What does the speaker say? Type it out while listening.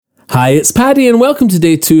Hi, it's Paddy and welcome to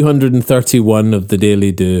day 231 of the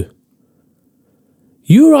Daily Do.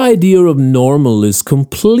 Your idea of normal is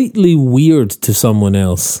completely weird to someone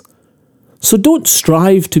else. So don't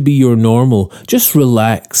strive to be your normal, just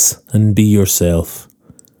relax and be yourself.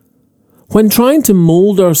 When trying to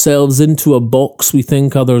mould ourselves into a box we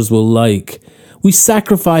think others will like, we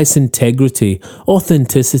sacrifice integrity,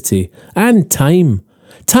 authenticity, and time.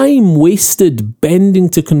 Time wasted bending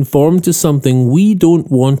to conform to something we don't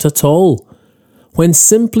want at all, when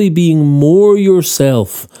simply being more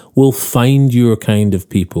yourself will find your kind of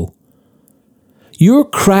people. Your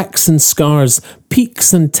cracks and scars,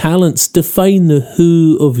 peaks and talents define the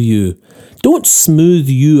who of you. Don't smooth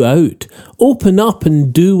you out. Open up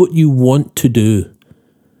and do what you want to do.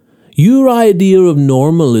 Your idea of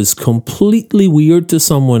normal is completely weird to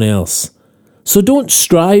someone else. So don't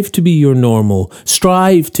strive to be your normal,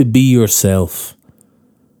 strive to be yourself.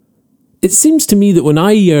 It seems to me that when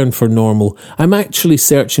I yearn for normal, I'm actually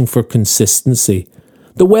searching for consistency,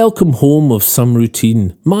 the welcome home of some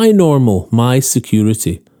routine, my normal, my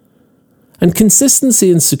security. And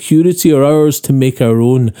consistency and security are ours to make our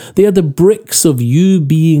own. They are the bricks of you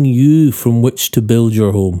being you from which to build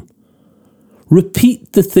your home.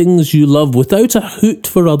 Repeat the things you love without a hoot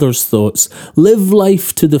for others' thoughts. Live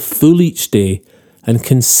life to the full each day, and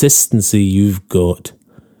consistency you've got.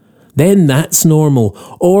 Then that's normal,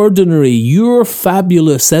 ordinary, you're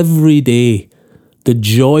fabulous every day. The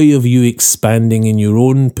joy of you expanding in your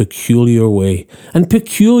own peculiar way. And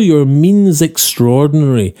peculiar means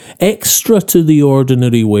extraordinary, extra to the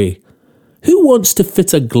ordinary way. Who wants to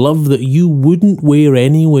fit a glove that you wouldn't wear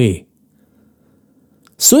anyway?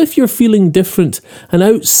 So if you're feeling different and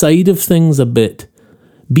outside of things a bit,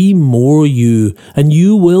 be more you, and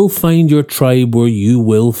you will find your tribe where you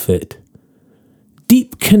will fit.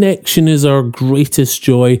 Deep connection is our greatest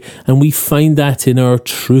joy, and we find that in our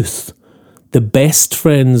truth. The best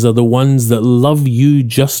friends are the ones that love you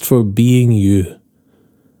just for being you.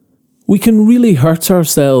 We can really hurt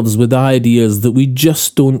ourselves with ideas that we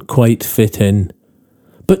just don't quite fit in.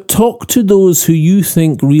 But talk to those who you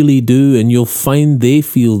think really do, and you'll find they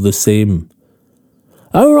feel the same.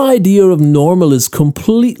 Our idea of normal is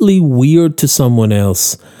completely weird to someone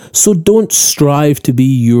else, so don't strive to be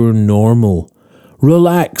your normal.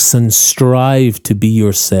 Relax and strive to be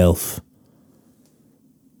yourself.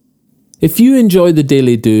 If you enjoy the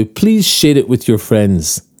Daily Do, please share it with your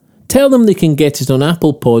friends. Tell them they can get it on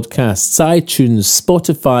Apple Podcasts, iTunes,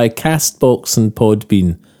 Spotify, Castbox and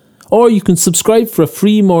Podbean. Or you can subscribe for a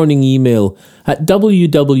free morning email at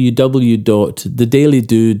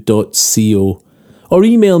www.thedailydo.co. Or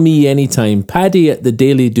email me anytime,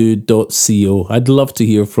 paddy@thedailydo.co. I'd love to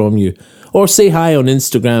hear from you. Or say hi on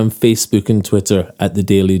Instagram, Facebook and Twitter @The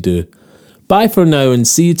Daily Do. Bye for now and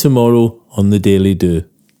see you tomorrow on The Daily Do.